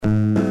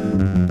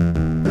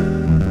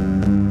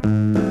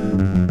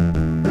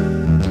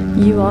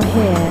You are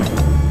here.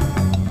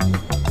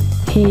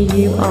 Here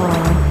you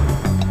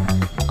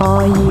are.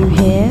 Are you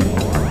here?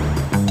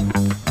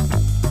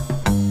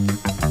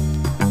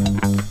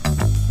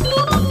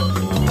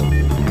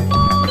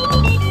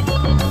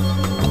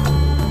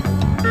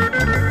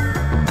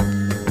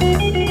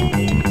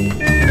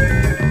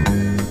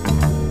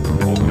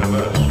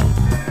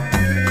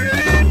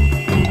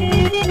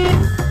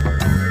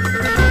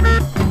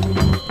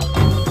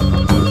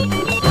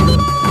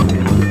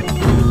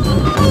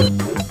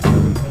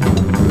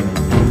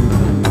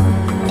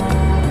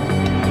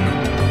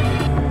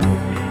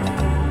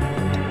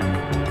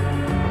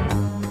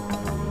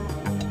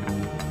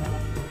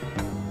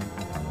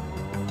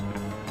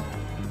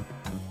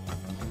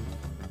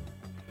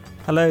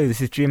 Hello,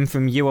 this is Jim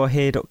from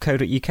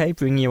youarehere.co.uk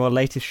bringing you our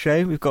latest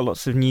show. We've got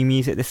lots of new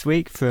music this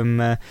week from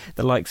the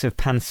likes of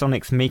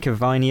Pansonic's Mika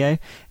Vineo,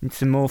 and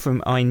some more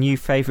from our new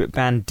favourite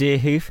band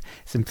Deerhoof,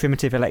 some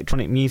primitive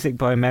electronic music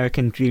by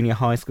American junior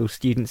high school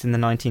students in the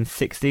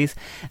 1960s,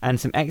 and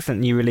some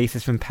excellent new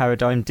releases from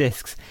Paradigm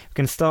Discs. We're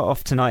going to start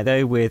off tonight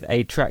though with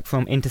a track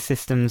from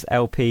Intersystems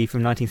LP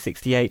from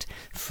 1968,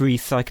 Free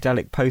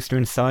Psychedelic Poster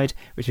Inside,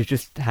 which has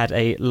just had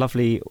a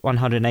lovely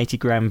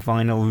 180-gram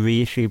vinyl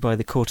reissue by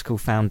the Cortical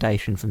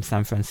Foundation from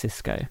San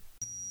Francisco.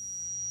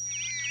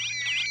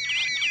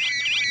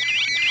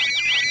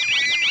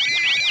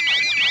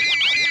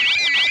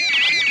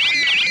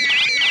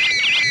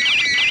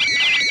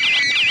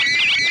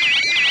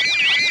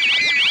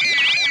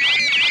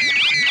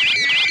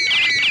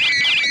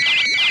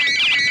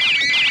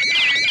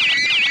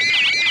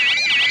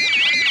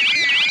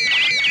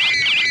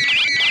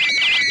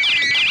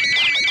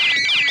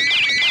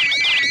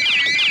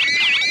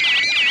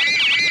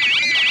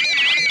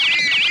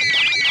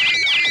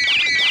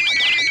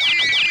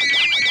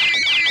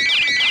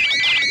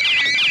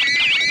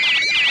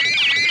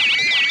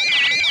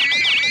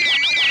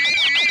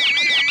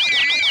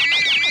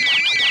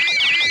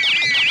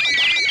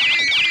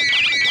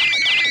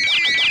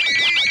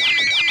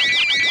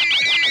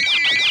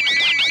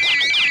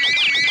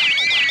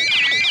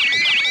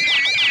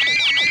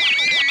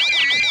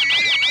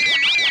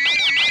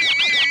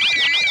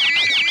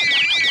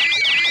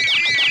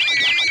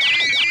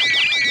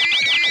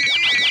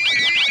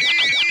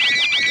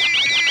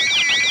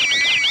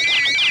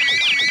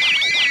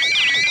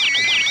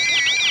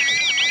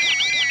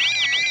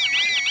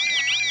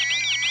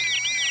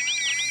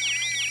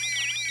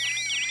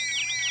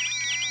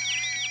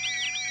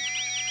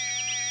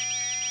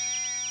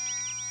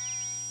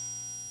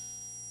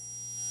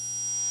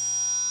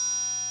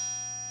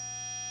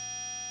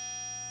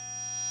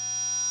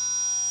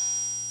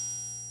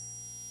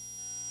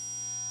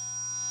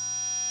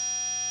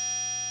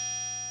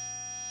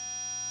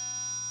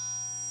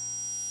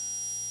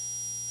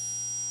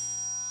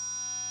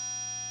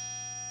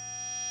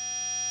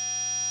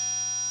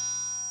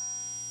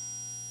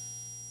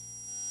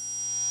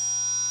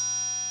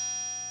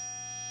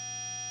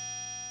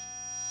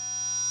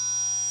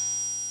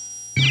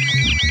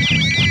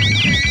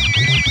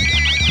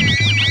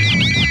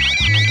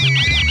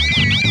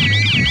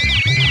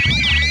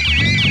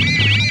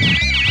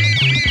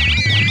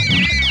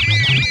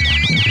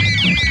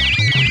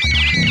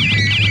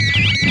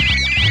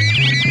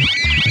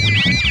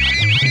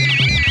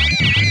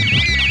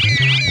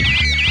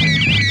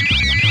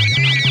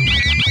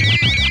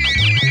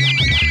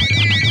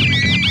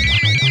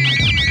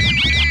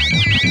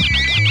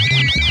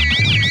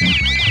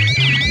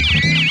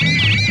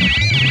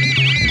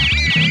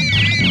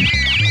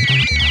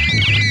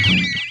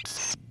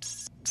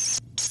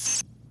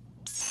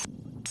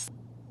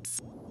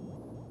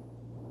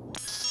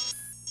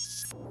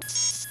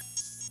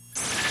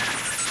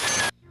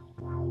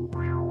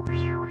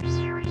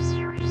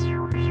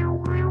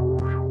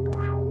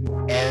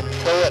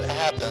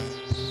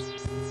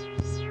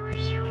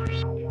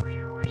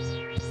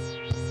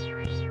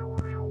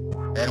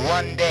 And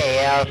one day,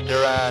 after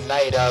a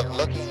night of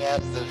looking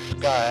at the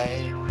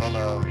sky full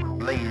of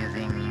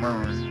blazing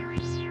moons,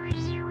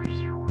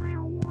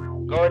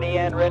 Gordy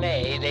and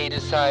Renee, they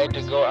decide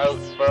to go out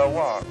for a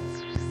walk.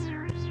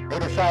 They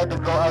decide to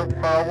go out for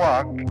a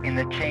walk in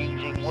the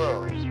changing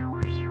world.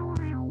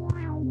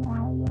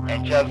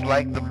 And just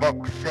like the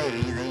books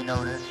say, they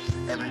notice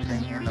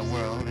everything in the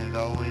world is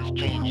always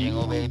changing,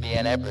 oh baby,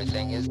 and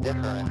everything is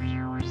different.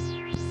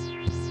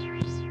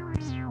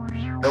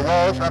 The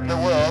walls of the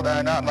world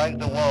are not like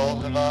the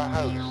walls of our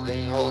house.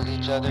 They hold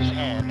each other's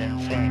hand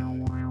and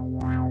sing.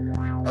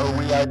 Oh,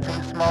 we are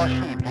two small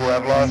sheep who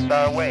have lost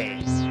our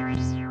way.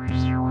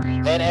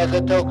 Then as a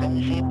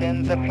token, she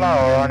pins a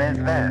flower on his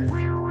vest.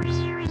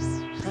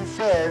 She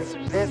says,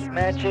 this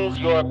matches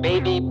your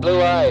baby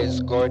blue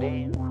eyes,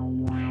 Gordy.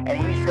 And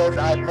he says,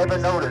 I've never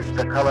noticed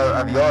the color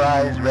of your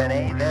eyes,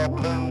 Renee. They're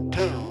blue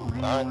too,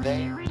 aren't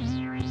they?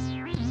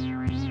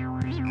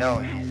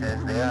 No, she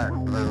says, they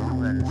aren't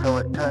blue, and so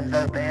it turns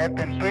out they have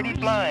been pretty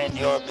blind.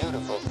 You're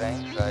beautiful,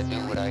 thanks. I do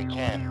what I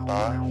can,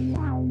 boss.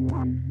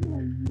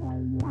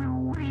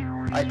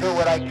 I do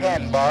what I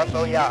can, boss.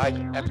 Oh yeah, I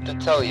have to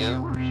tell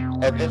you,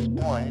 at this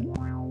point,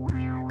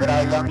 that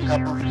our young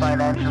couple's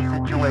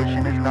financial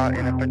situation is not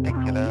in a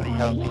particularly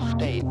healthy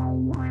state.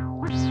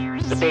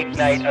 The big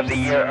night of the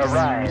year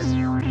arrives.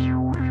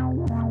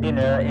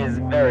 Dinner is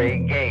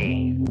very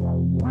gay.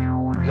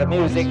 The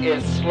music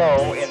is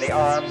slow in the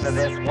arms of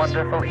this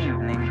wonderful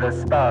evening, the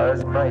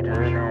stars brighter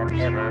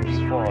than ever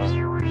before.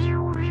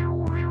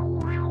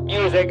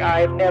 Music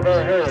I've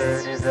never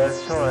heard is a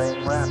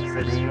soaring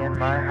rhapsody in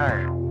my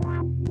heart.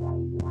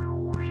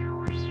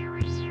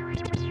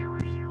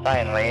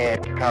 Finally,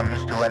 it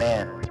comes to an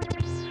end.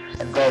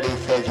 And Gordy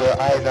says, your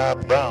eyes are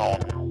brown.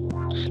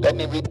 Let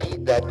me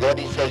repeat that.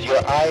 Gordy says,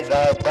 your eyes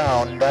are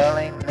brown.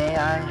 Darling, may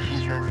I? She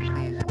says,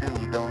 please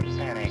do. Don't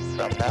panic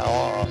from now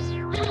on.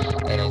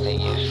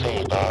 Anything you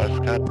say, boss,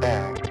 cut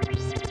back.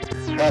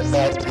 Cut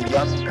back to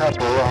young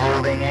couple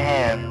holding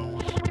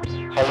hands,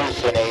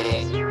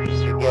 hallucinating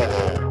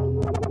together.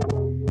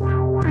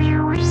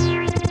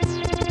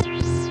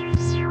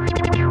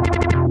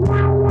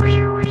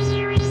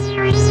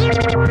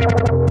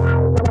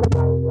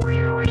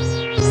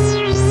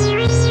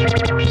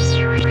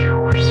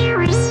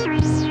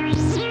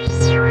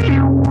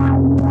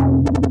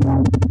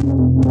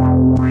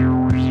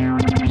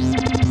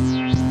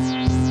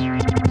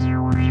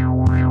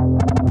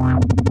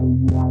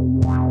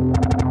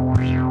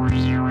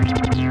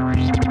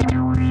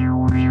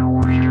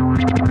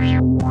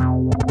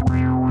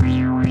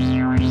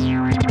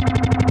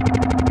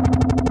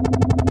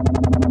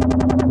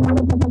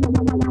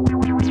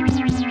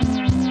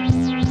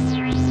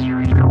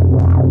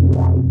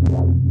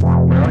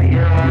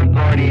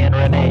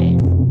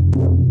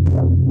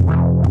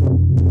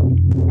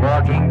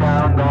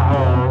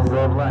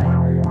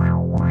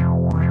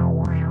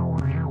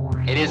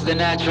 The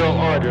natural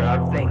order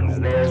of things,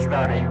 they're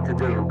starting to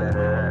do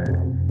better.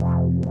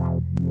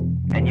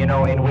 And you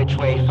know in which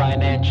way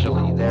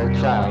financially their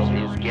child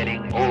is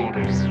getting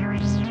older.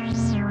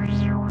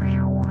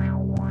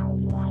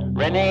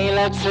 Renee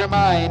lets her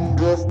mind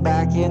drift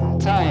back in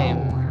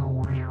time.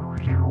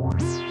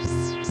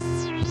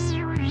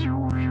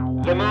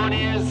 The moon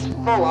is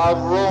full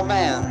of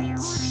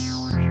romance.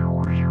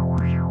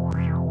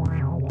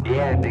 She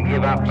had to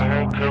give up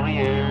her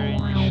career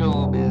in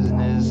show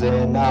business,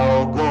 and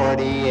now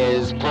Gordy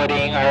is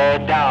putting her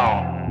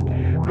down.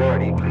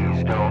 Gordy,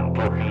 please don't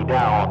put me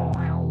down.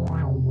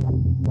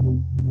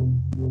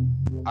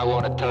 I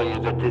want to tell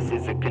you that this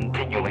is a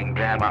continuing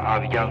drama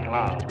of young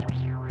love.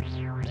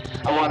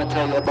 I want to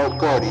tell you about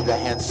Gordy, the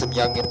handsome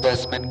young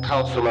investment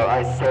counselor.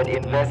 I said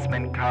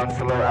investment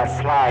counselor, a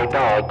sly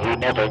dog who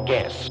never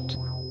guessed.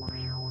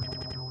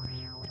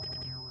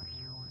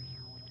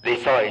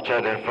 They saw each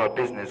other for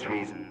business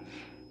reasons.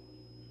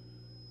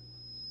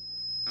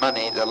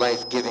 Money, the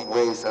life-giving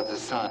rays of the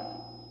sun.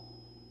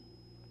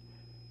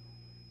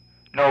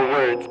 No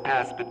words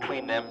passed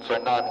between them, for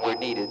none were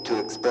needed to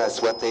express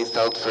what they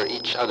felt for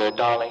each other.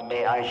 Darling,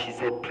 may I? She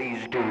said,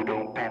 please do.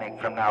 Don't panic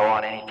from now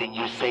on. Anything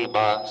you say,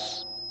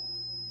 boss.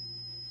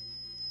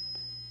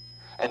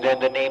 And then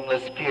the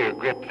nameless fear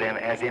gripped them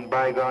as in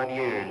bygone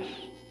years.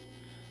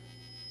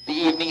 The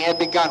evening had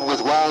begun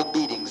with wild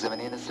beatings of an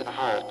innocent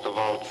heart, the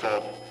vaults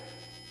of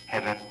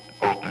heaven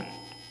opened.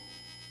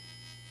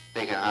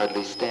 They can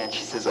hardly stand.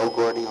 She says, oh,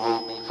 Gordy,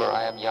 hold me, for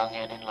I am young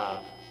and in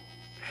love.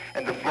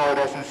 And the floor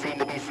doesn't seem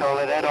to be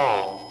solid at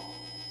all.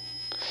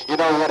 You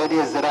know what it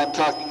is that I'm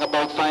talking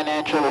about?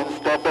 Financial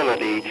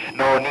instability.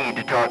 No need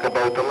to talk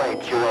about the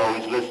lights. You're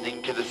always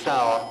listening to the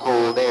sound.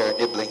 Cold air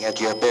nibbling at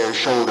your bare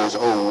shoulders.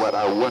 Oh, what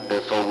a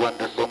wonderful,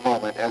 wonderful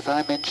moment. As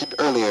I mentioned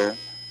earlier,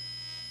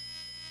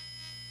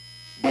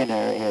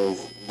 dinner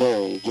is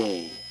very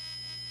gay.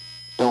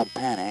 Don't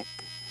panic.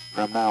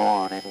 From now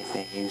on,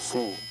 anything you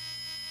say.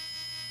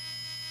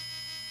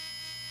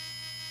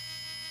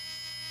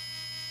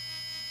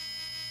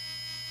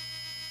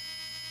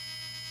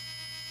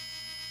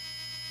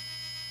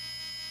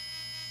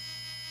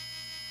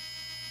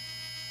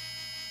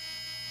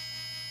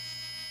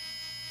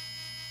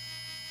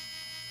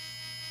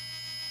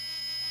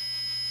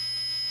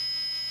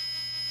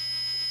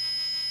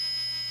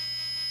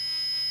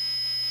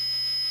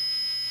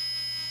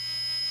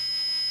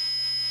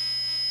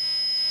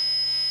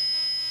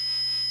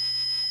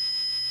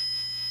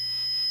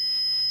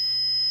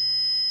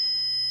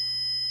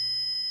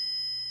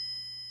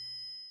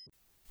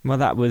 Well,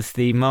 that was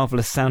the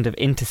marvellous sound of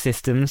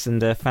Intersystems,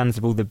 and fans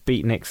of all the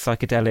beatnik,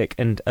 psychedelic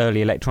and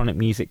early electronic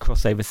music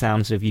crossover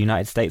sounds of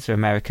United States of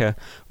America,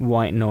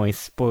 White Noise,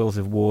 Spoils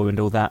of War and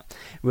all that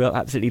will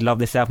absolutely love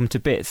this album to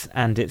bits.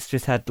 And it's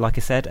just had, like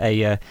I said,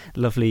 a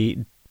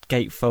lovely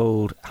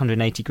gatefold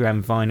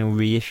 180-gram vinyl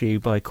reissue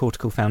by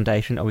Cortical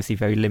Foundation, obviously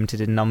very limited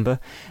in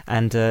number,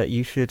 and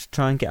you should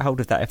try and get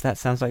hold of that if that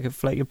sounds like it'll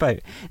float your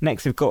boat.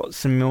 Next we've got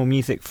some more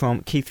music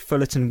from Keith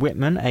Fullerton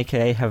Whitman,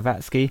 aka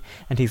Havatsky,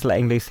 and he's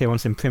letting loose here on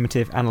some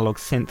primitive analog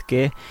synth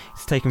gear.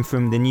 It's taken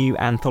from the new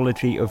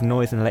Anthology of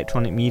Noise and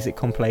Electronic Music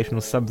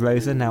compilational Sub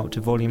Rosa, now up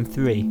to Volume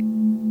 3.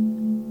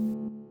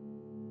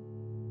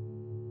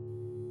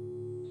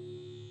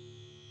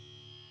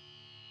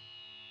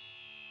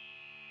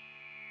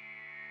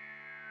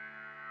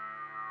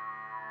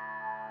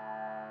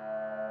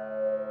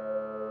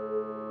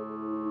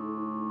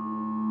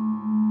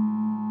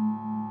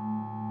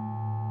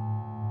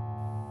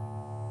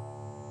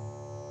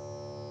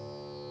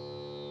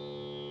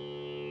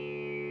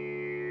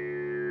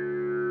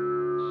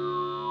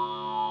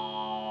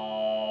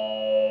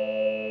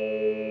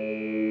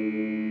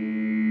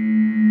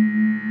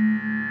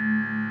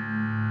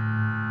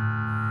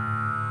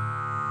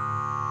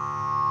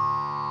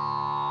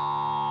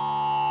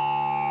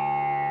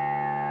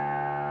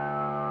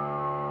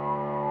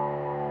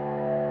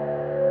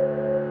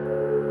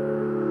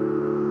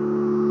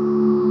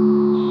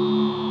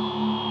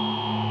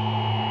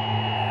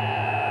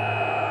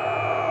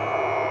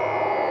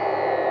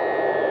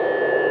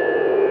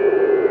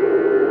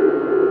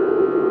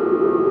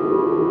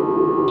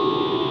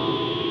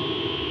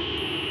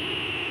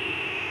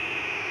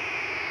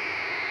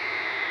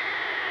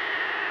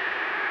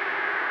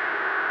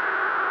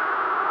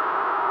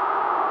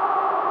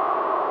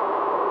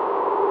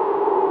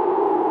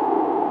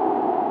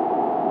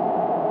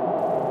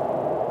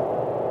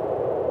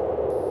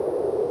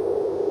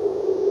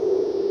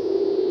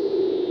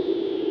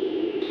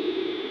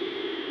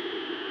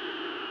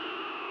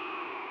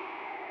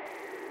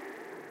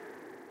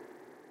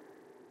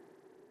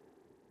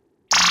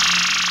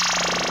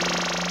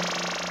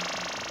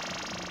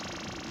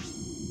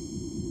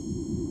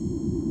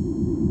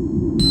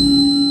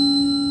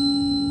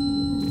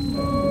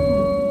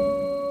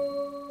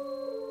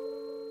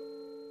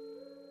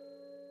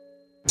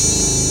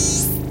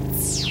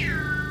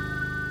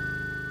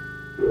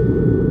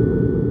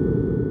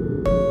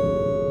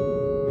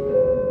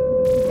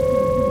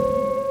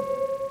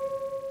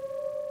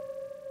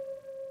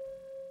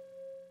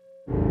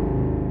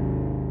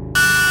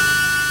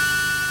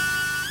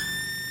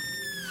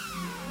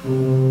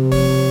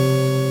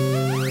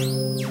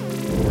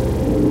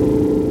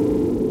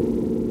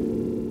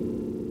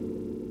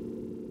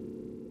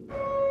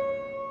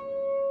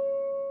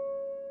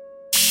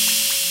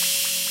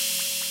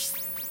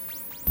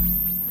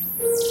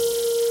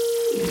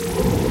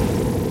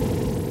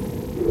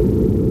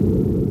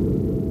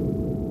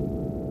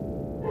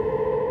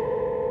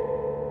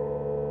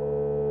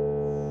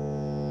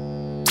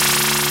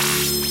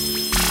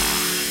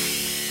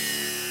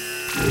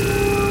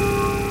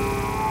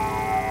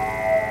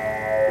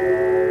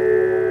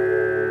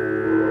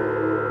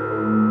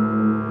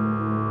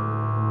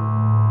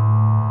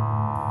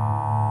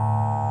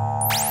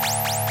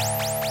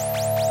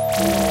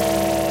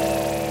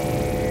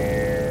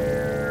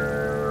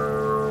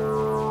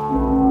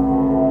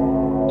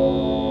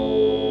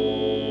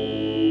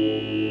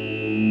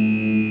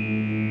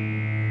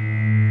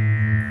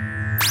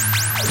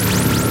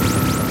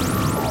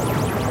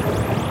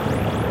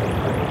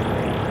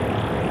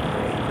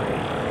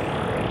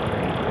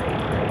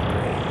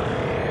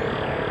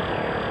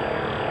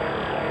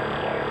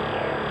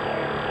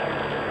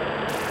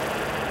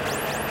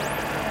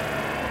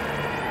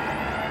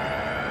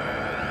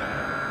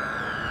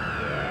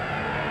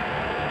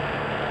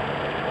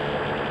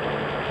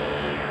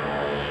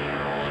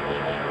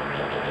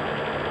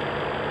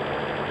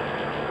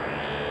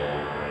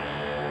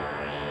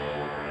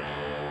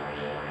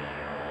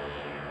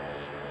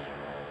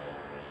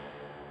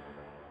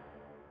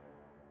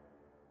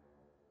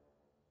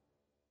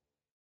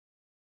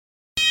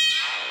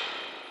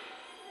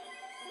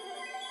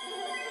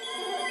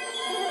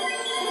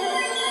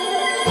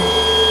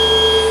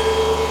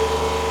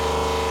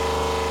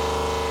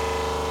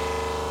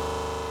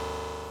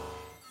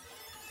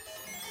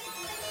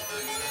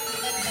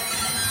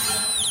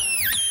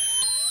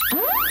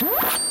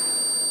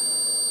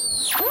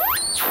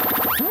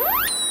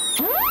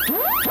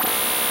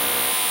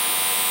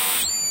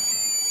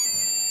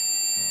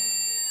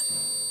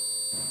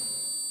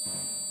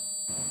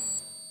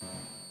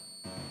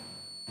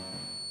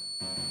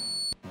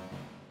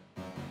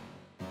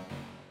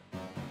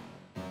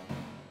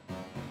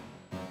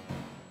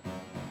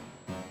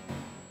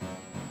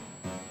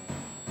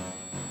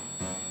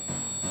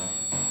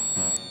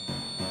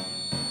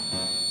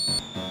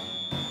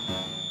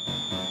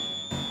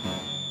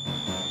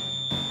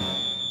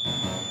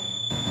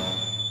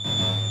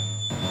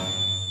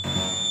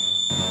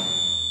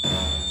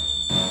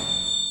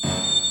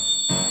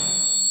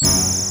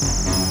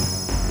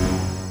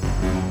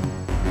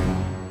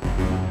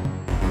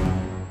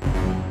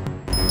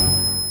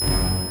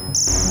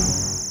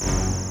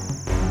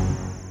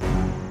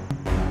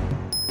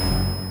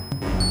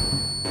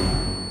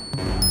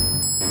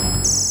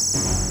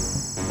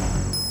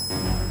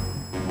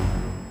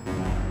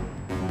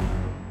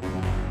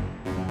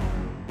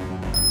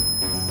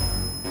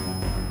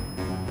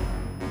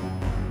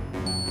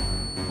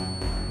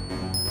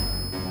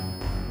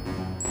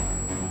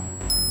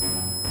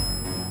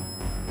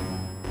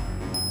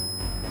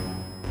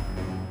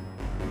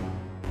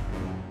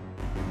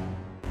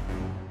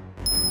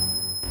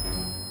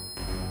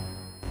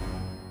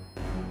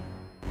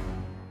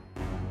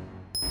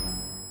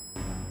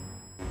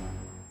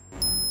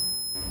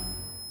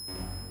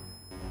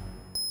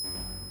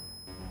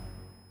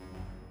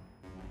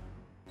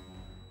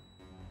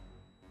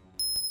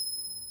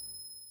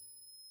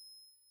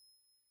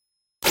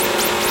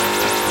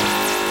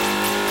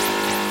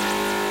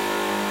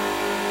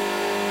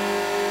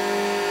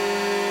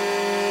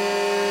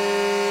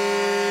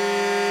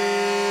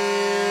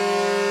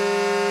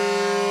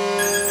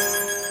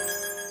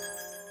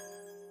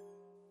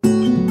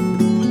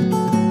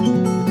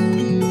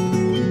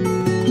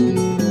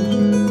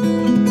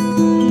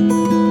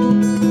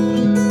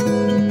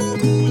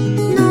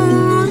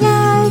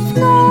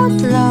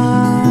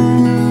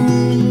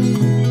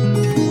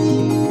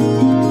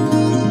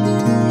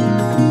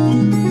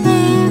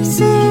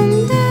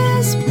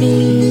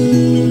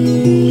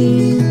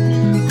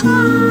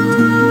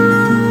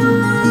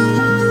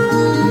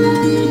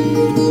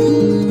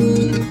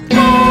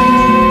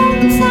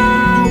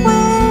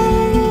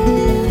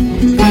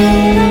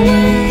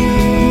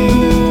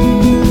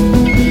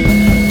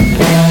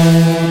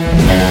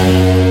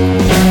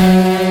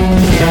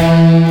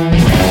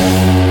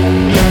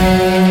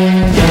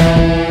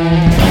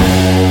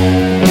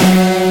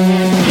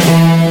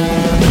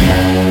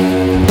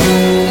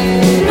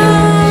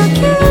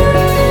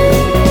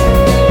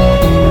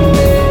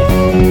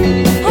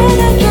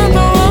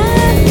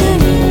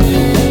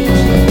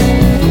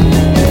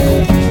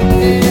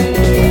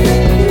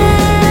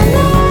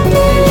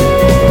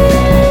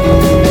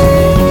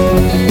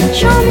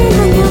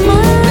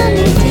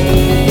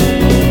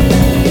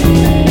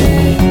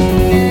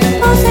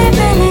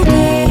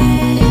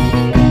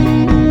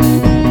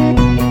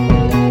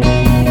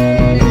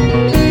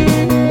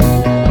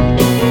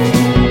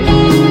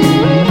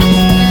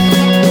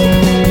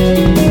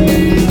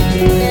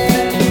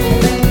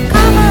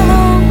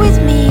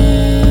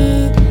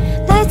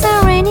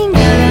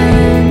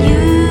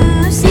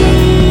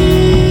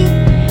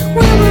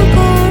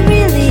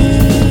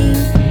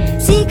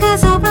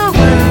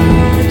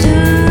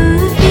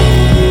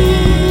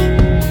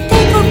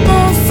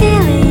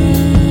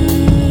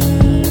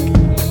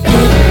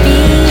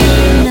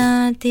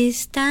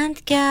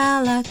 different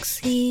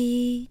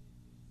galaxy.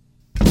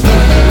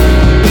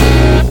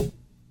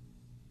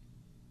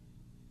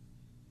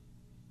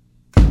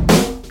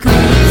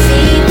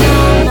 Cruising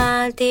on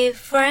a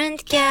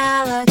different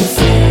galaxy.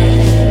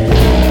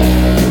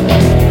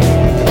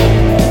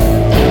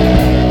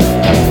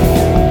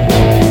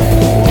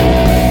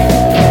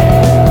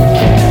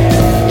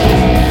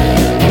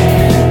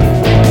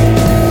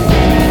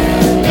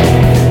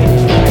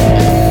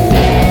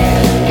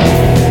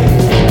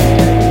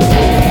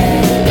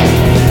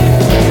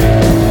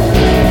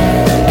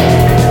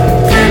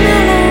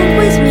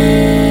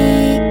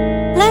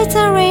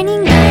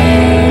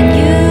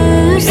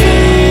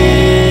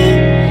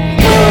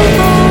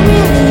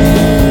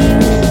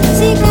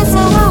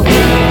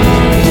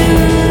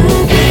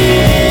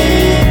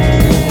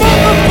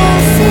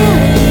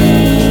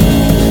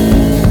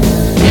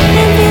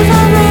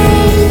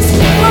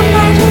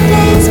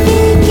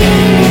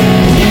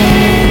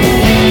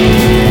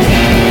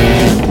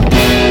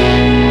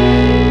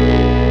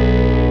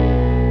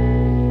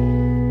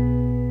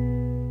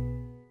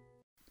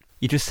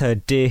 You just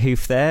heard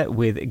Deerhoof there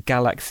with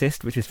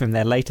Galaxist, which is from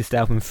their latest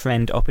album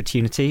Friend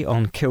Opportunity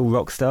on Kill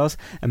Rock Stars.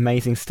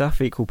 Amazing stuff,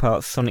 equal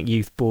parts Sonic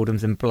Youth,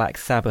 Boredoms and Black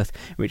Sabbath,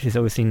 which is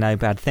obviously no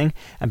bad thing.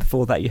 And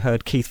before that you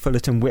heard Keith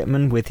Fullerton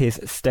Whitman with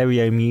his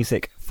Stereo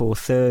Music for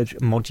Surge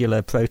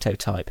Modular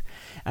Prototype.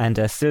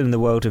 And still in the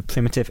world of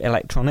primitive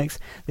electronics,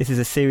 this is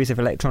a series of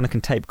electronic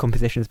and tape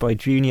compositions by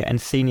junior and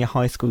senior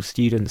high school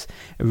students,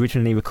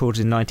 originally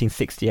recorded in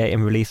 1968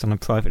 and released on a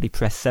privately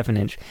pressed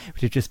 7-inch,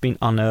 which has just been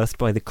unearthed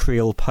by the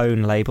Creole Pone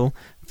label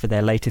for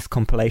their latest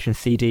compilation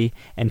CD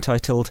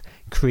entitled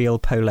Creole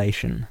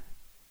Polation.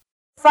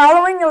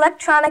 Following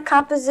electronic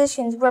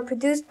compositions were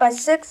produced by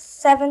 6th,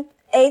 7th,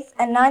 8th,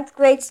 and 9th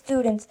grade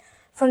students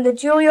from the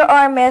Julia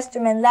R.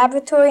 Masterman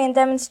Laboratory and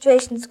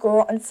Demonstration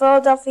School in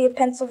Philadelphia,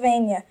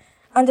 Pennsylvania,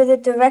 under the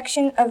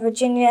direction of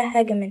Virginia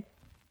Hegeman.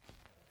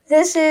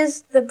 This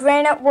is The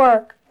Brain at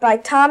Work by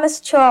Thomas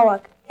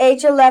Chorlock,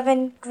 age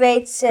 11,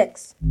 grade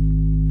 6.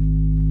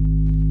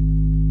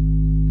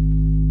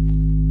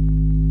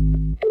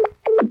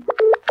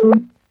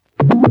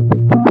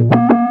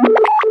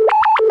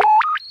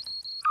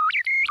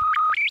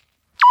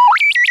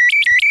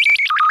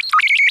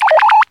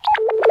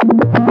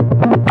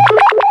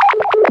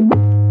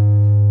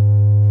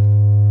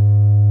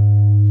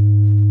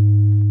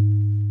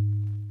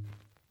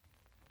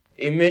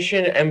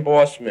 Emission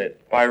Embossment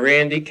by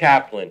Randy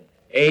Kaplan,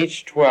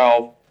 age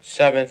 12,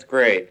 7th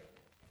grade.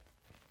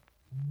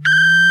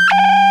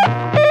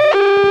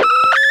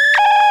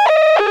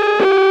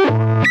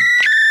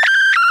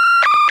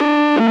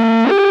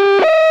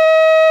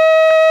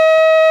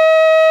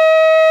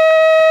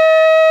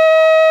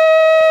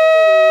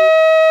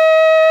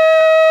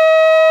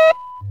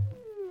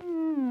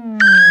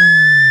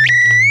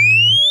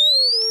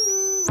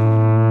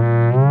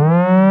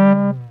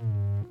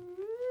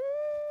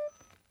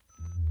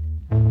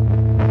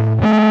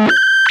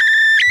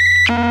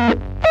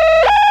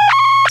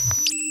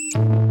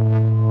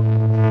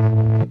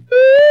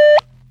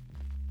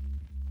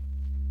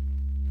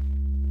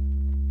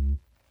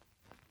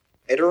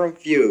 Iterum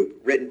Fugue,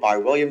 written by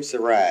William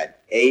Surratt,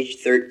 age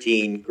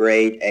 13,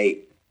 grade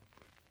 8.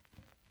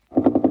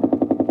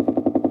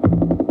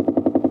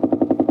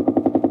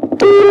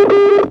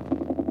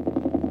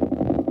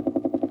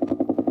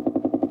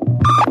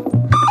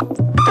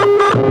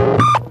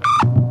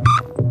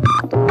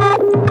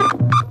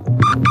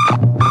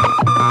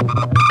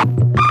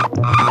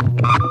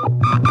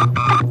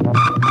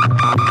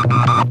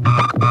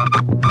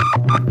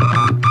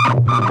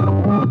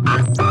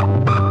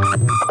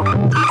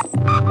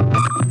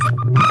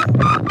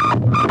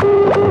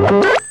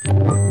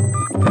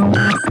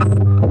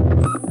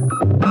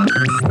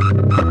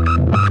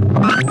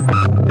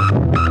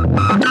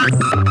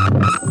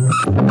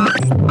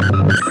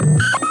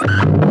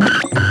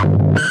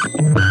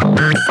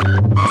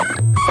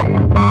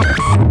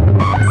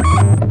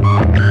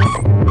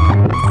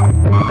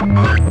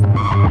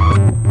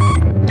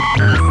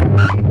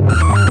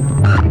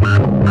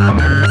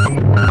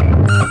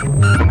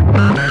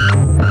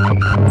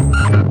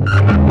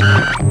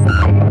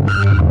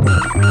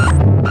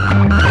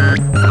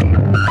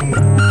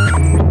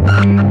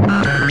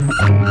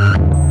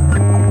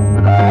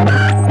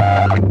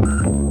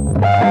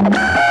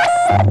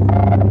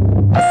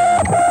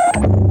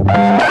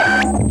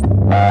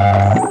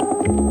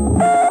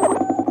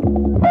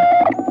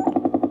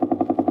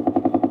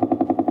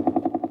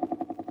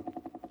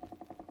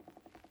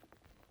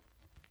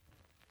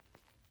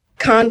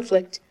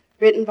 Conflict,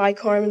 written by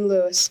Carmen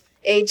Lewis,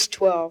 age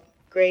 12,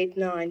 grade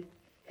 9.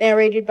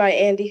 Narrated by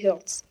Andy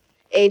Hiltz,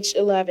 age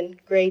 11,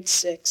 grade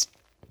 6.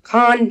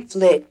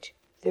 Conflict,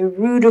 the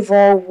root of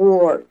all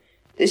war,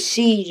 the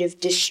seed of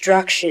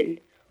destruction.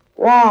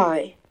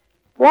 Why?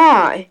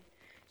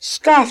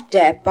 Scoffed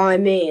at by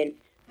man,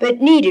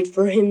 but needed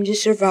for him to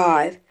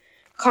survive.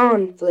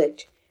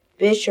 Conflict,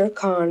 bitter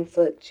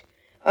conflict,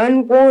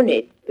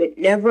 unwanted, but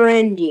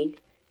never-ending,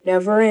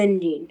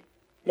 never-ending,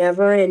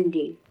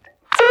 never-ending.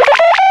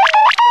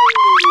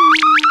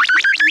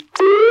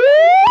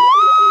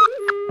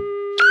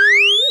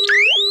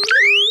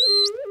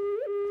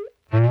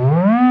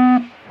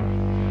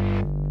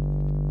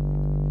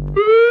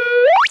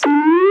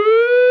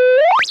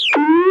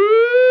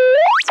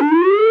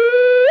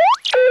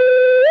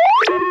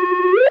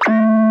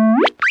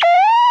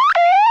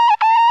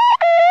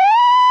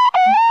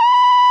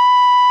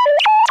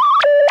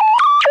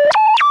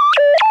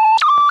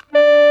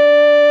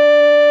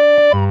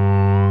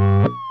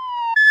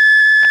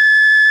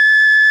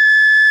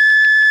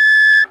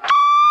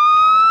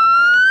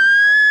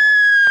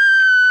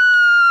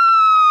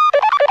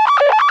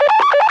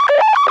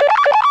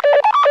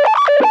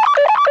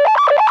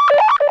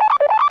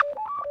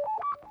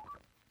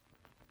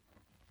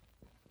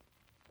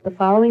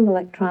 following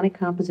electronic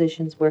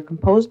compositions were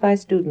composed by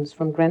students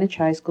from Greenwich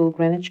High School,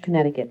 Greenwich,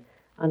 Connecticut,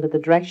 under the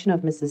direction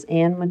of Mrs.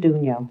 Ann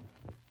Modugno.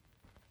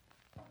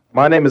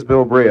 My name is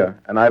Bill Brea,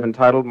 and I've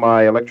entitled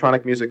my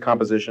electronic music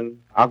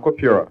composition, Aqua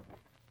Pura.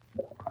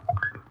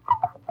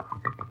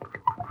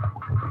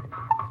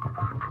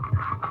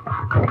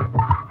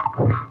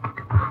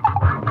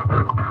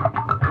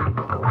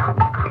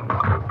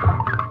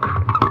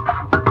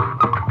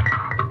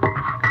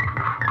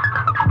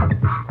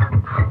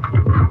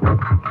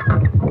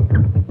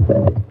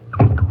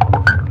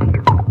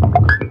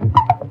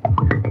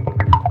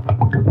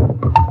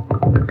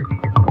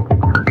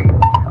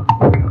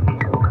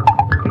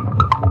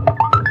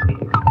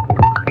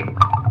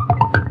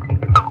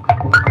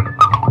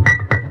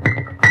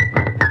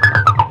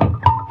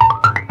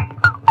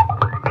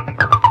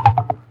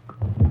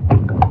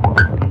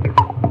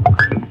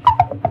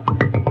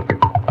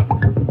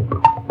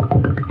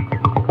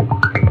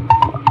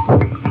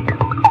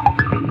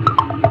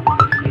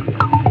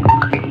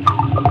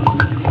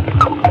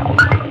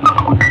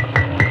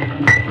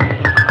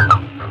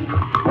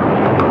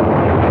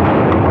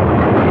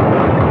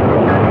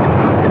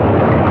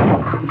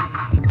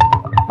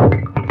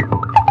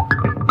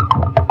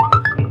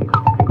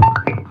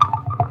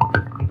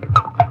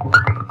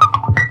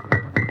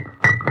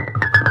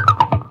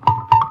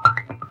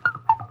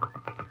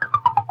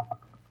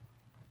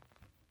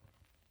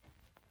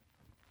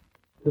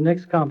 The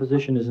next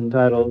composition is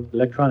entitled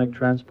Electronic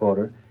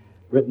Transporter,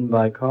 written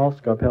by Carl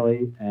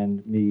Scarpelli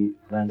and me,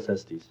 Lance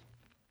Estes.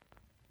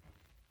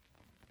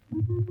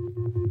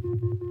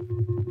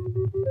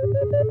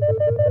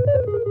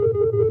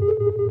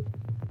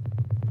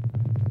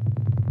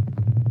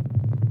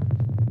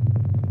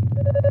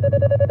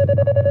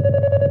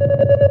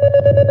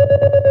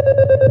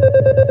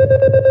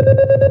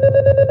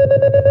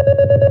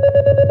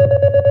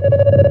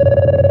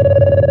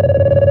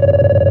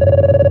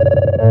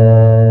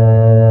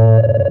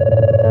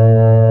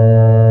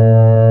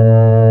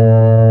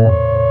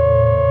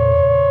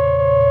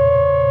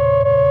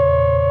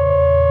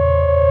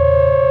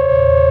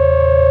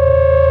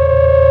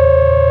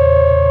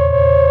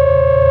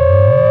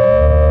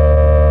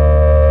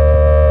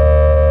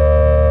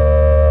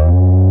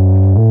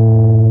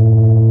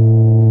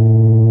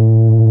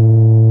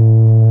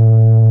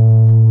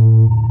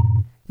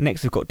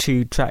 Next, we've got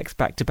two tracks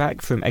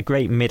back-to-back from a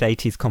great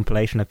mid-80s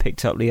compilation I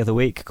picked up the other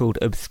week called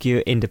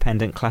Obscure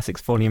Independent Classics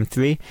Volume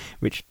 3,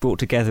 which brought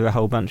together a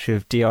whole bunch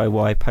of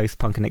DIY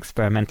post-punk and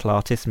experimental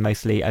artists,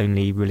 mostly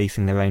only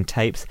releasing their own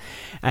tapes.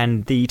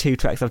 And the two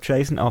tracks I've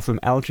chosen are from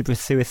Algebra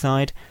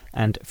Suicide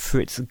and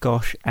Fritz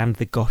Gosch and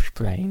the Gosch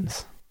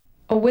Brains.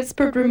 A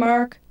whispered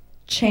remark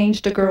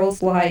changed a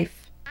girl's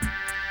life.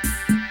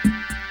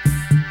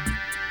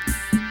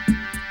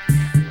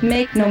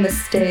 Make no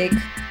mistake,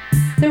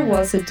 there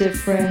was a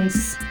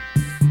difference.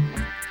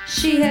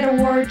 She had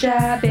a war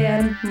job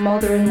and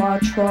mother-in-law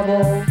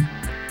trouble,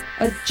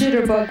 a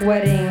jitterbug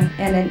wedding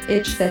and an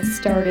itch that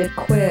started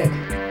quick.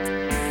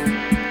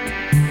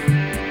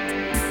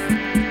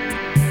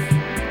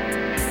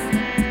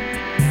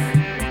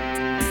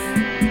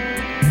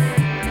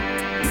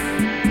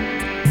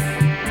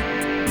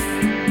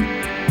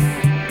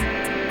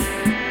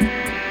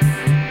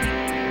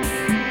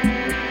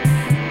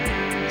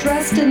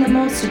 Dressed in the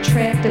most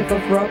attractive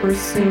of rubber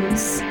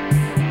suits,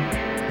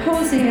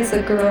 posing as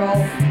a girl,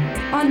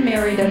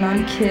 unmarried and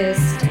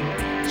unkissed,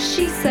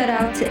 she set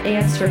out to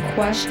answer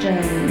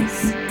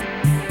questions.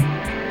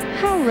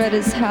 How red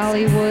is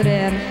Hollywood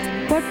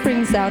and what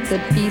brings out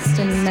the beast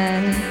in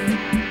men?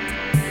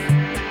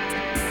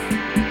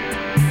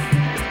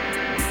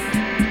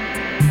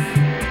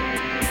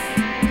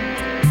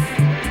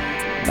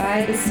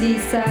 By the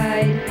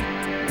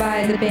seaside,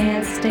 by the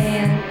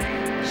bandstand,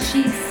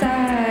 she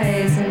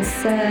sighs and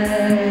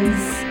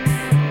says,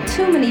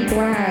 too many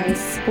blondes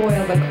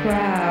spoil the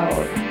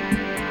crowd.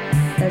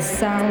 As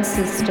sound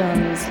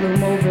systems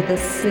loom over the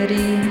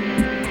city,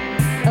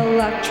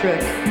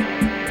 electric,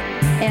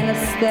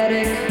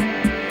 anesthetic,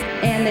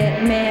 and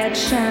that mad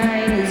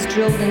shine is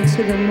drilled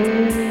into the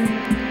moon,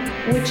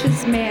 which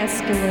is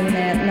masculine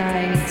that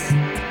night.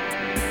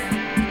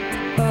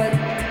 But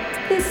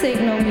this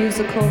ain't no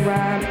musical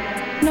romp,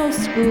 no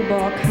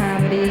screwball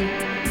comedy.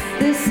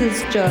 This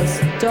is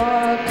just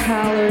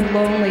dog-collared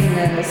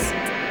loneliness.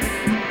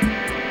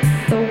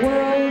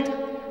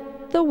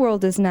 The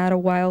world is not a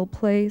wild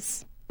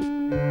place.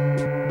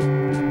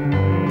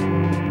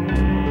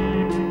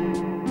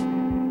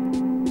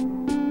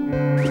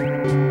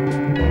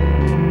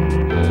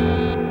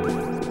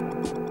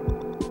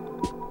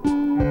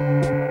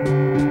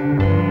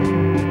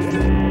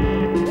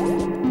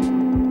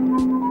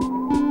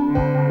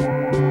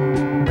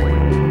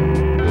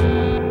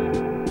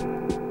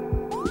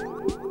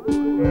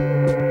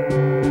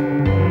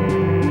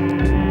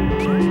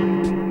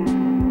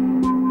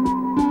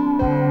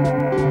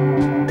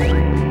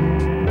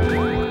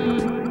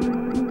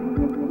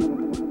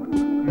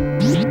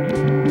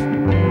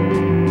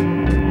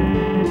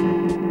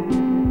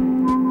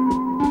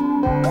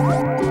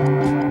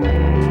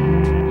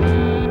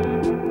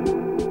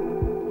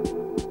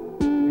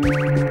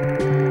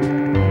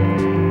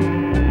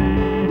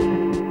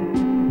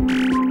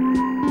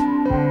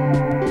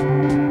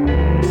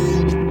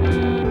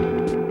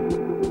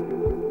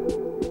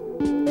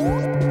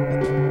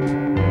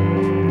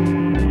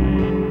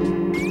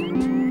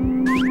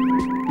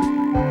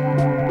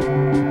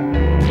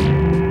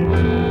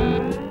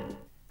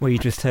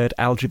 just heard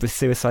Algebra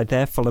Suicide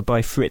there, followed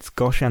by Fritz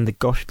Gosch and the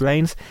Gosch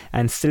Drains.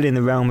 And still in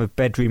the realm of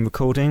bedroom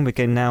recording, we're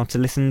going now to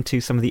listen to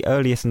some of the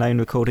earliest known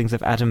recordings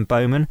of Adam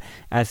Bowman,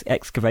 as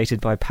excavated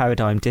by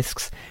Paradigm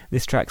Discs.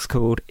 This track's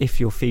called If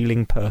You're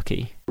Feeling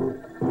Perky.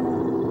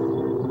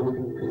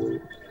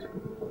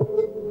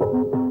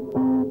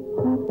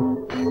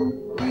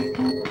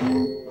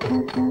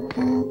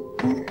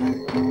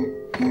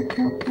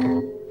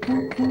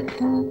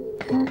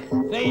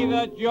 See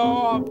that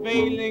you're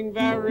feeling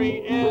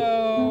very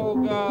ill,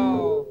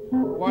 girl.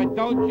 Why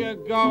don't you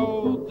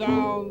go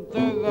down to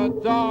the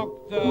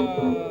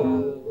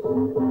doctor?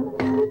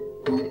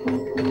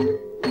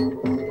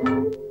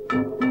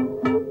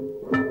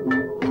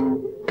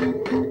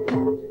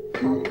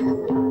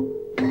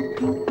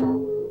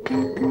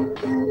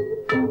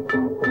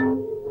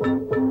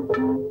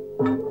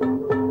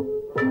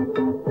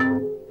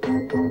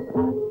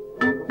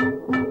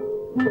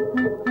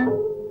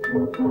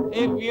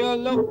 If you're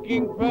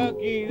looking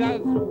perky, that's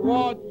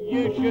what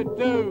you should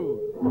do.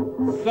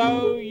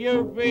 So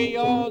you be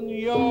on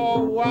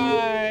your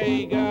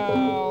way,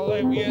 girl,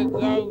 if you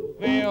don't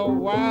feel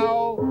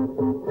well.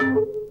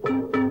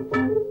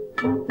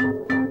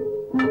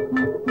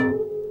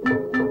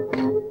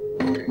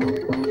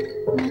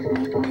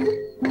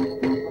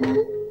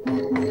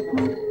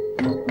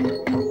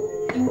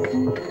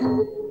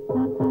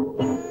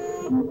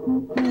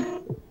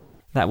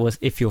 That was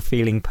If You're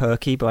Feeling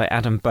Perky by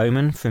Adam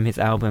Bowman from his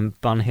album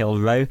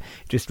Bunhill Row,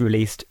 just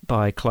released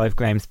by Clive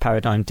Graham's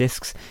Paradigm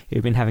Discs,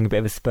 who've been having a bit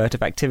of a spurt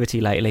of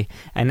activity lately.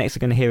 And next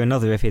we're going to hear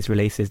another of his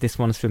releases. This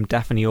one's from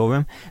Daphne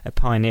Oram, a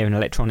pioneer in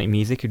electronic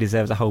music who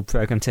deserves a whole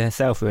programme to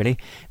herself, really.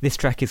 This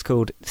track is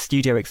called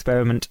Studio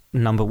Experiment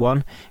No.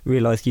 1,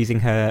 realised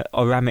using her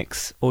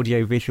Oramix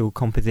audio-visual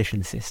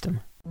composition system.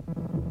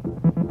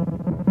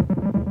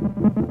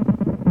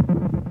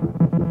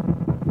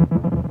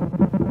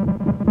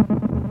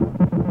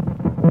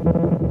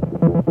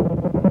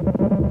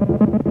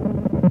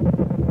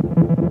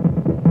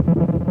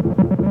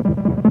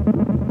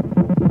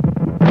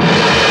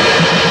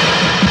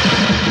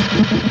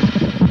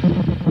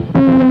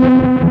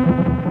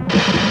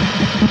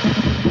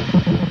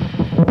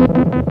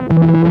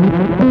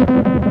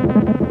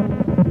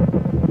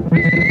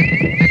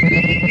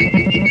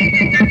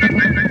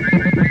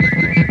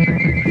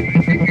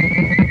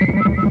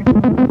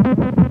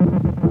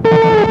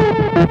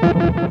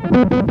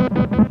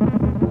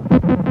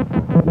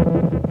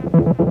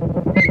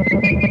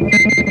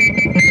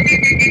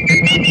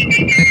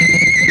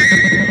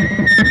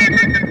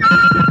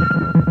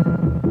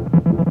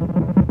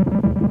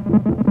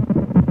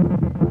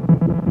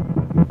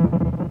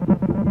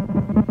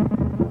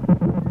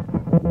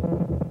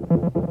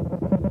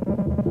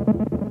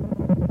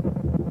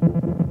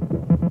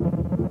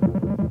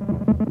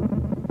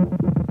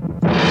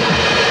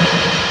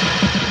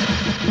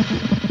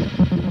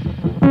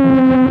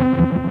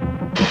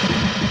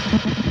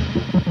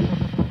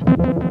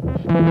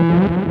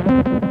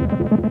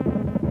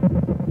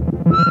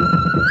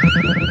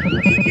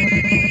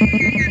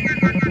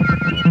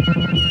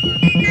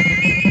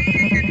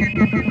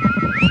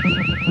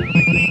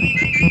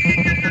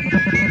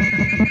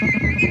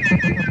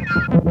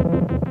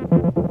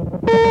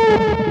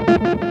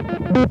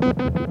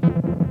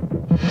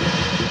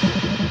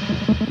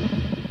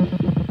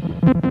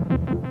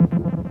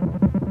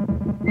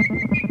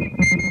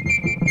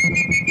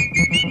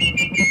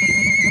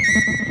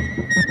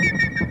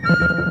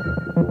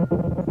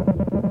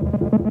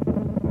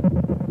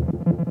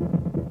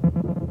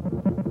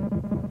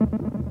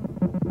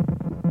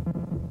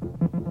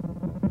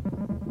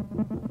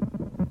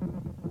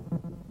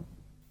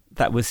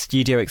 That was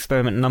Studio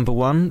Experiment No.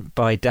 1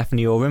 by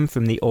Daphne Oram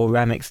from the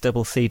Oramix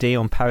double CD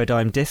on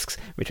Paradigm Discs,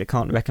 which I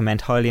can't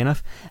recommend highly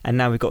enough. And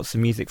now we've got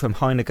some music from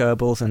Heine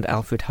Goebbels and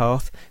Alfred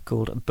Harth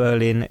called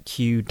Berlin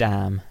Q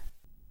Dam.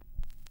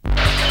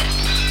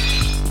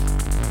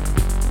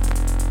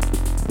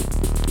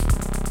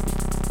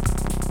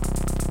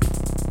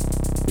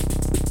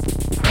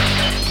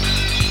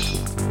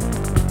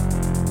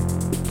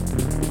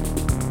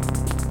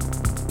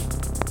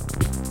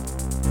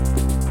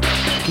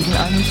 Gegen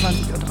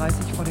 21:30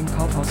 Uhr vor dem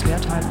Kaufhaus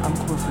Wertheim am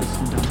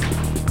Kurfürstendamm.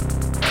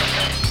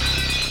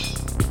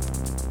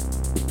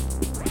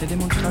 Der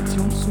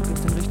Demonstrationszug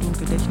ist in Richtung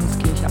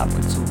Gedächtniskirche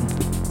abgezogen.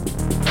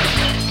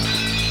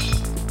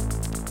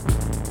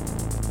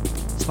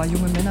 Zwei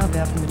junge Männer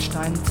werfen mit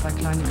Steinen zwei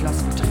kleine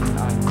Glasvitrinen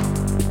ein.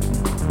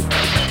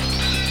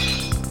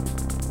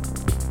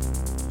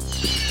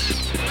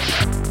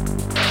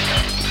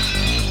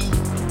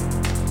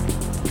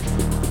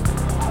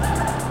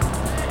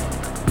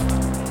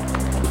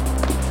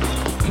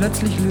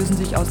 Plötzlich lösen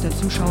sich aus der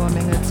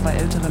Zuschauermenge zwei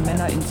ältere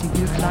Männer in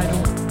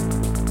Zivilkleidung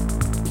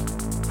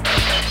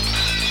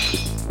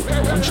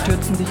und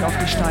stürzen sich auf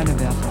die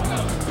Steinewerfer.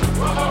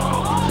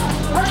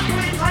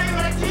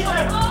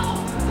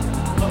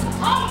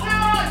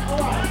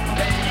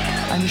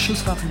 Eine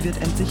Schusswaffe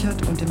wird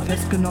entsichert und dem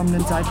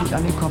Festgenommenen seitlich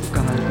an den Kopf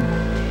gehalten.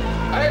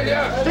 Hey,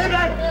 ja, stehen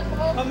bleiben!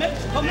 Komm mit,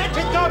 komm mit!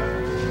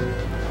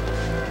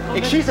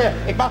 Ich schieße!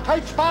 Ich mach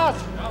keinen Spaß!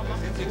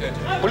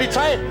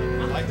 Polizei!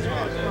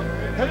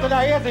 Könnt ihr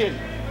daher sehen?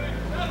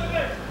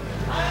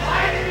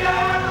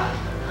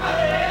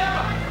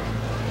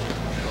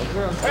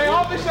 Hey,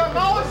 hau mich da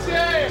raus,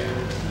 ey!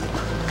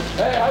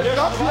 Hey, halt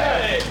stopp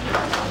hier!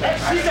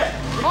 Ich schieße!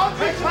 Hau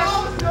mich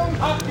raus,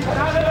 Jungs! Auf die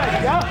Knarre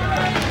weg, ja?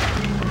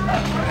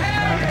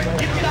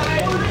 Gib wieder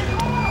rein!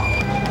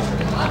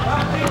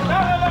 Mach die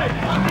Knarre weg!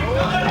 Mach die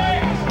Knarre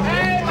weg!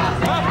 Hey, mach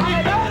die Knarre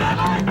weg!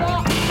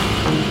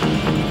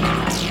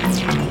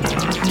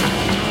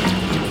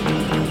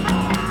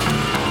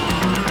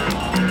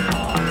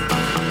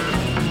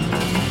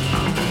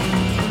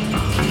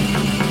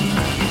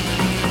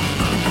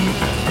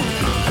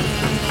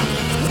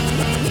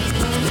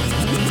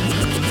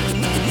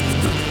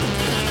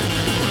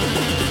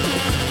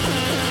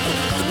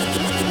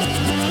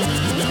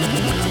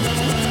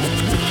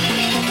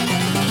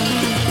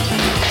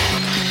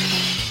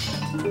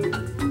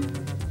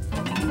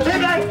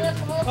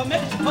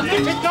 Komm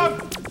mit, komm!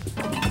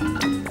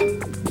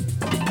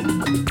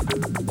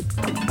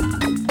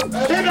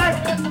 Stehen bleiben!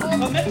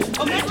 Komm mit,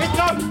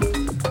 komm!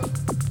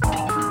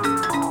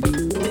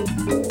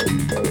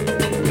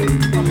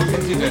 Was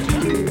sind Sie denn?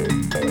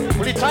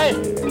 Polizei!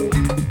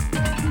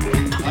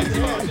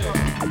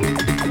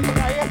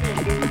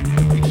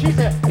 Ich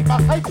schieße! Ich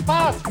mach keinen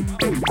Spaß!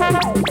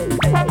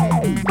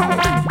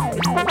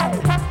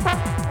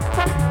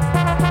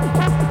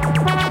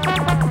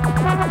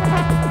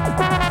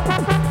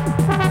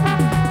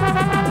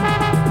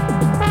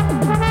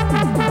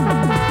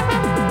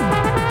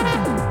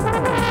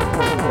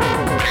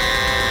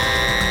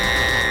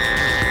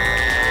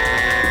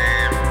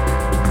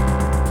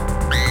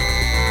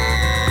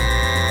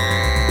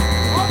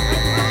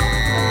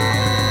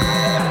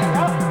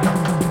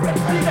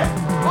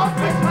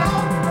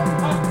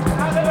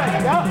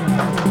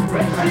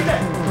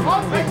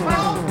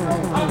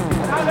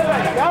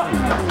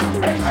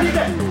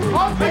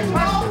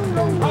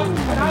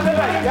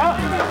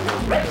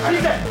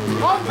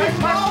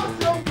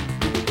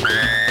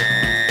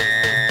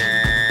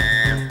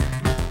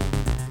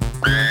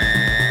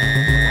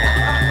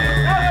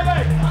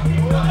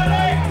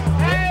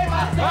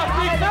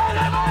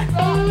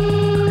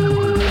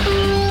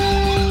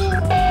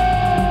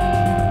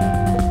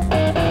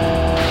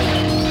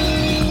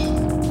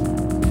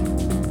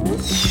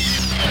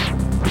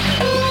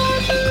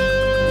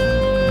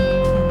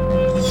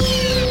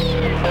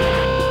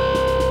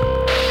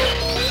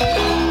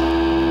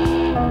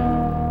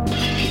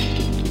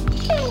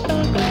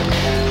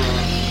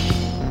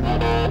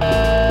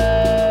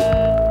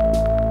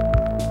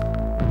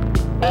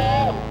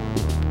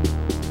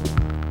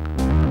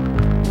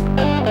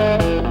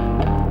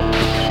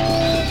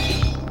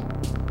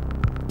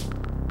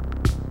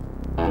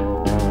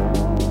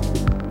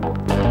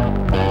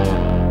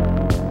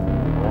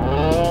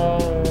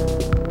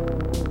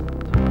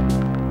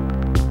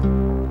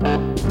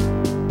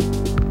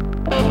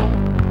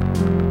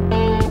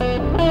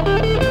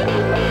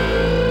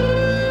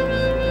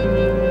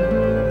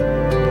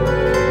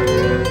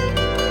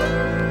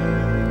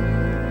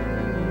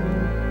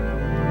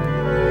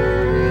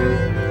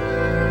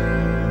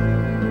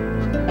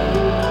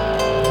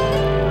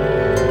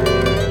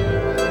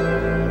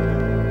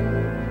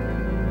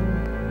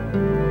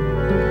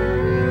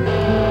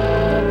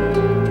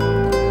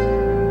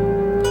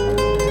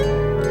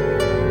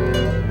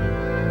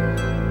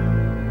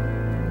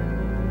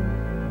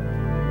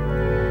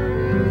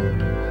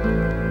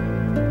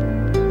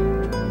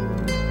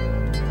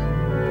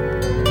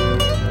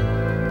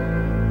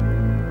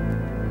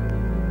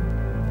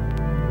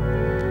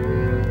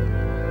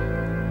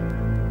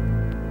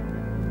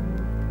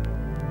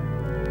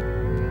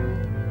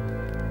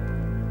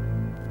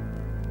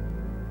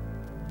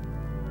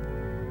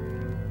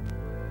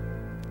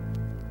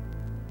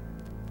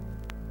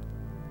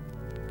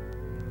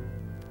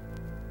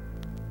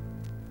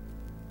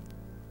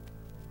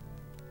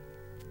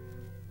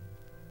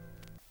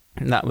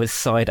 That was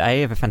side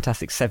A of a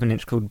fantastic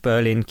 7-inch called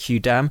Berlin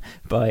Q-Dam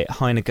by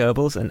Heine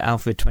Goebbels and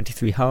Alfred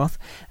 23 Hearth.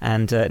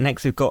 And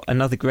next we've got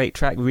another great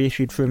track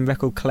reissued from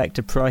record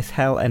collector Price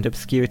Hell and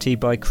Obscurity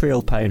by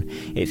Creole Pone.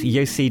 It's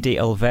Yossi de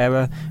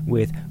Oliveira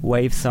with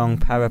Wave Song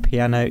Para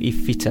Piano e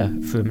Fita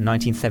from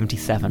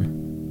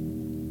 1977.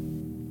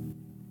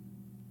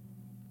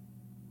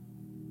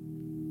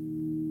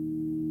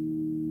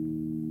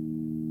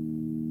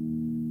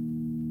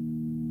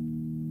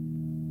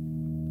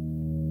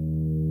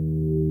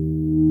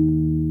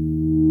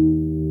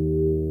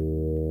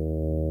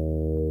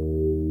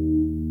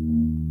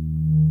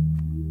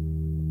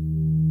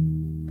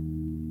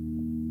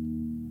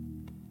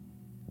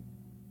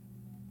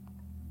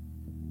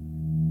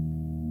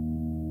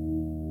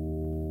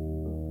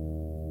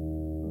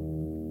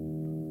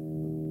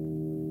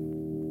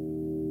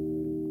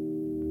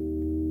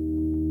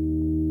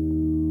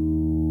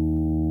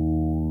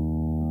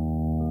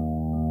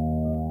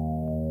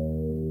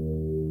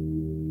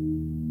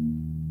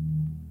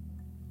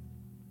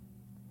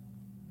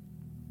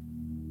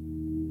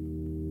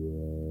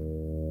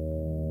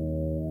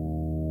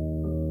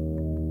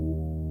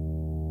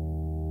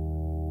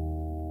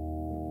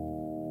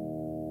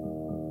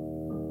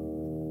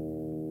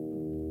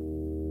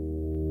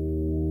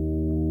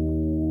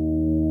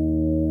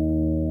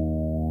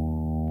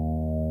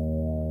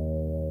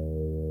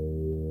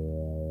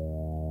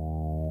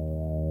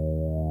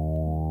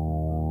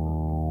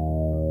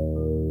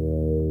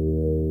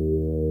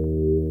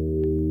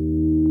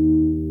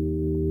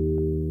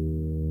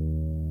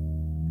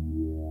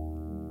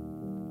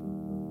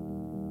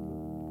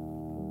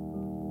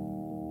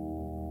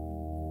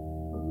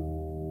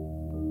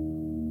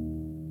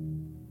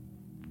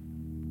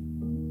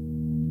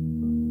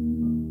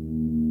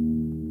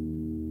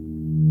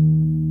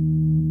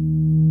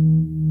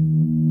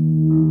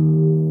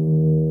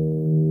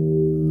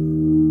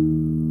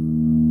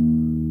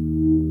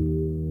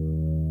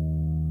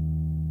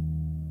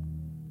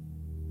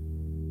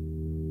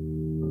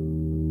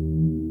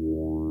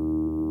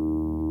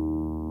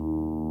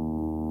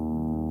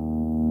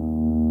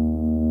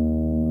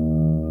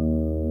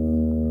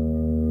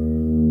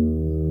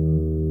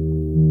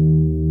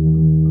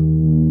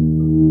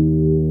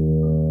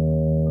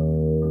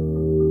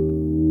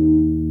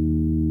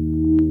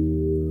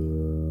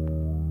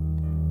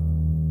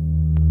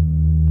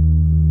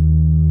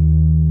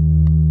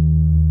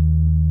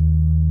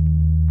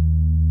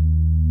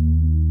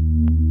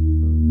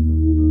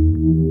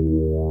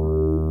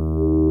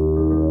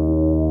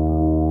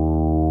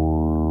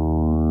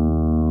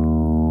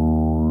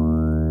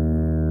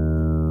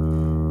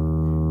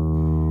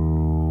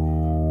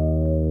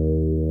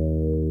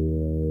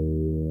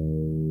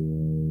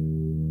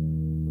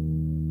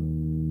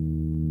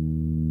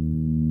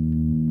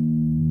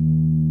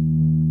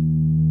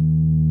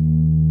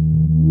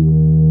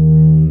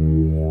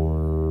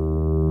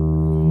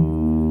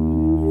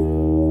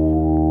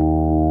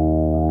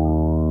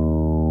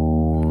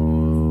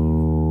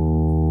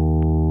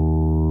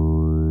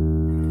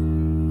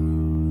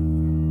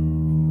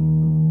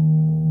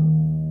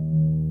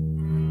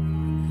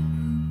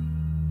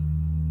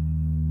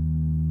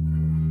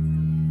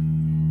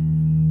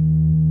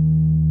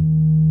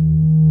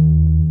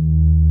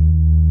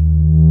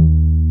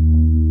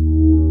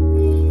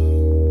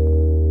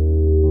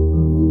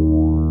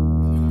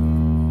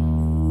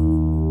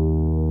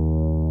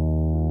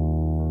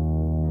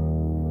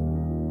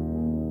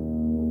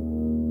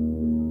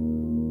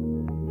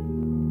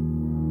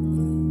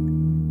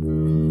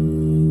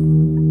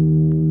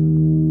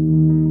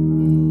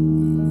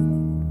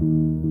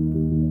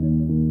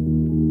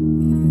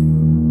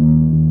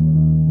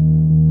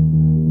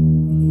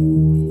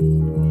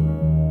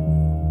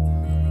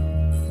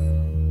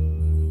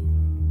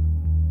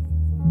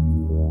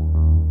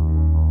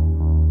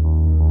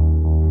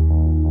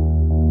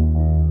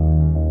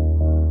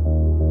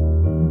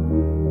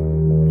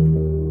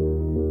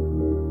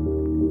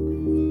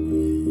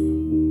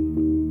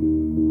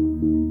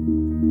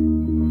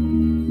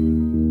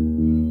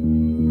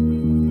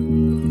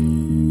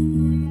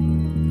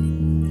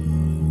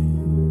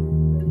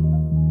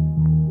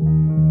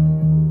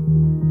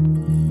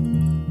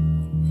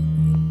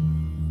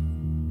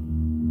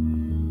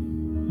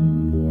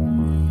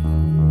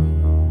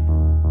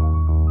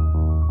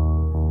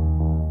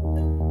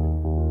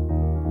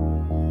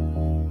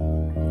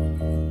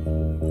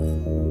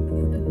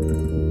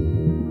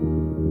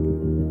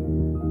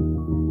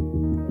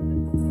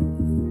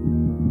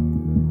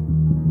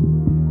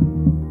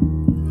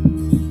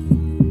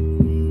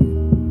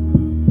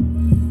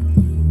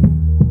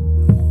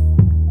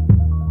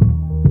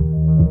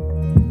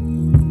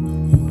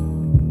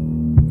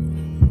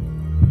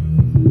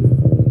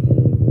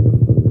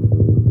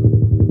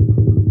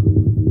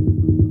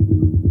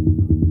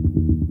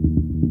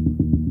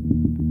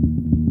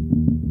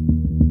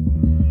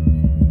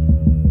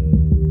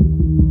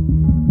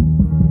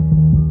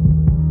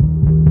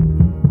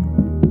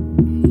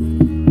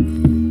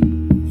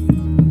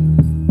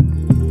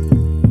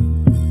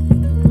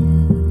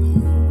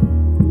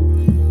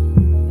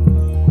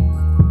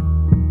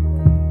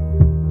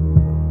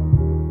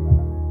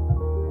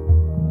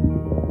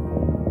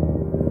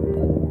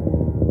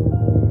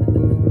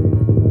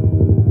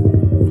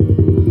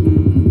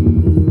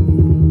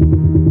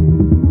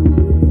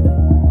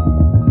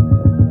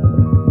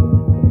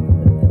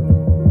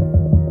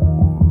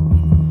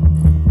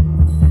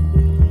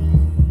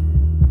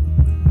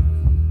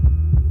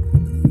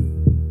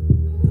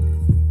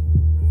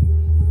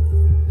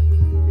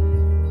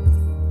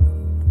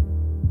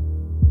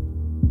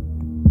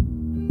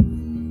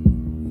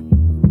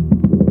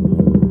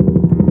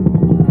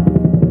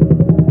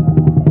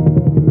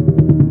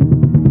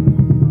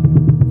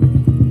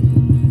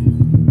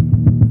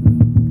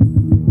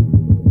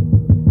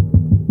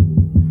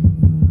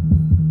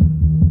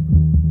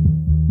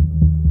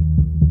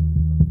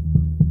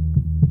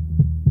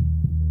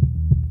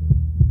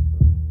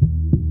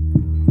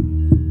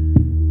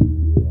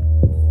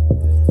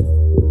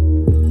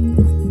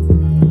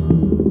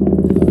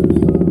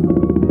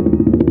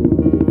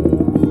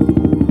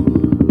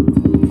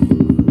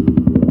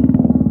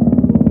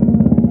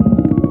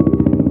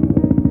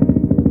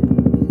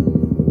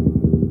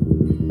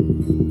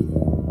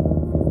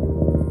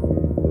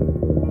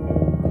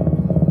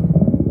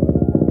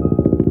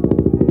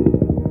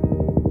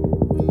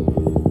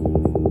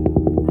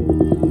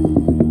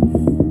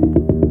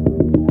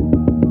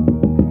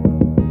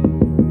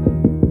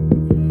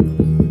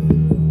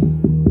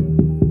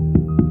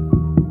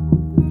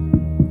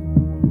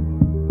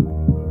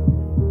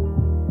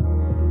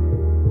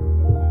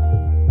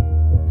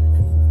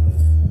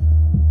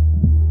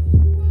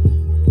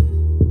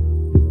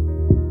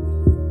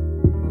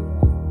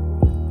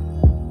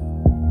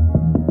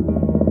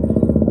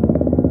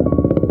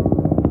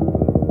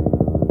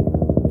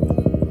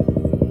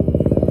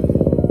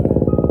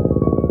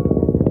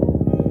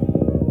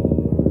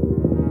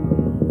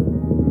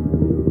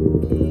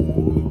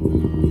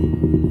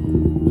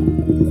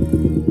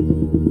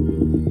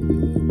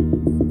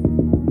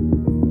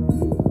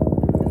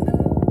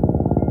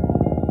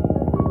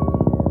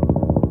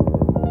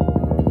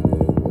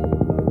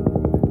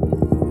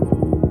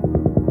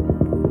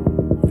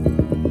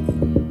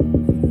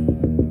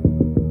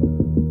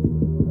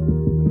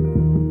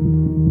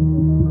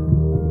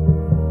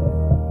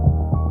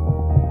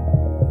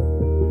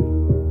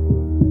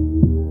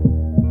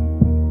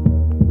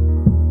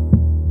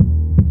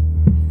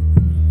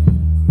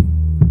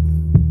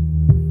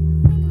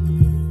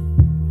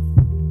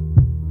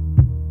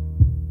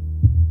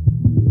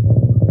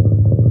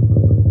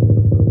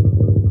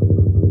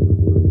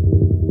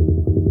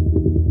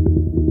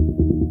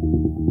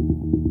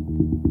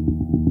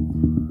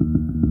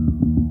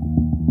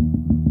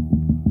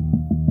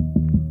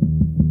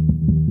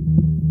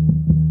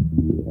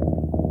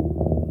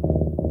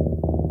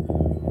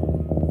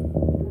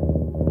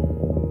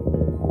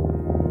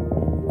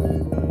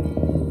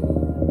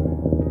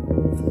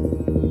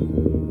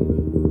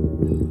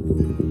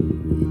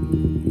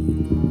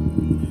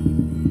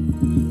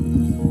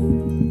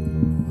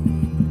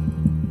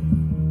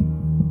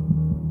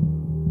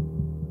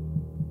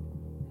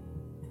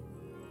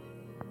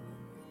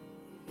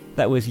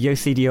 That was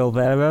Yossi de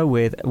Oliveira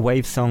with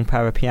Wave Song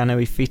para Piano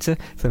y Fita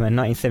from a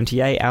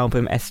 1978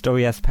 album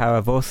Historias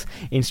para Voz,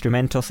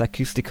 Instrumentos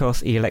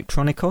Acústicos y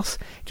Electrónicos,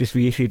 just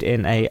reissued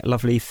in a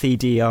lovely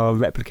CDR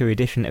replica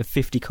edition of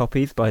 50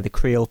 copies by the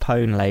Creole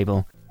Pone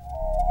label.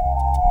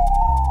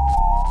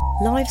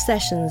 Live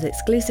sessions,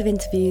 exclusive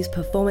interviews,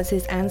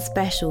 performances and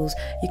specials.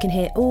 You can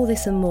hear all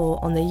this and more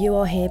on the You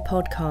Are Here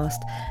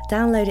podcast.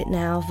 Download it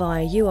now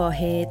via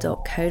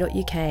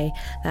youarehere.co.uk.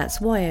 That's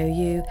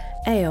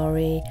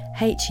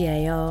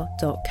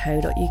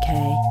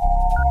youarehear.co.uk.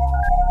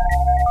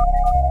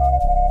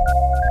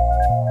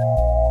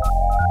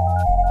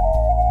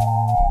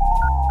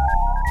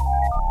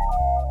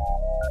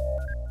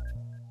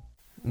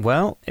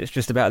 Well, it's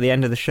just about the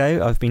end of the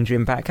show. I've been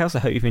Jim Backhouse. I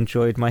hope you've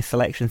enjoyed my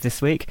selections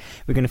this week.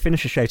 We're going to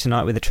finish the show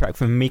tonight with a track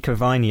from Mika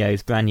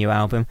Vainio's brand new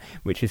album,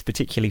 which is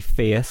particularly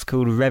fierce,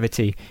 called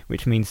Revity,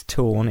 which means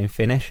torn in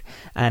Finnish,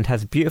 and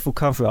has beautiful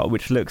cover art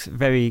which looks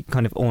very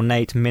kind of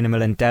ornate,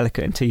 minimal and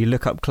delicate until you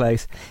look up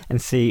close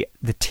and see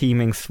the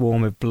teeming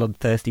swarm of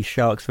bloodthirsty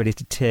sharks ready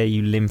to tear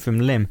you limb from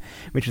limb,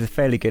 which is a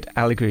fairly good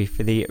allegory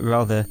for the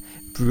rather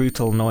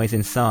brutal noise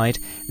inside.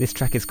 This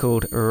track is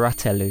called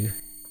Ratelu.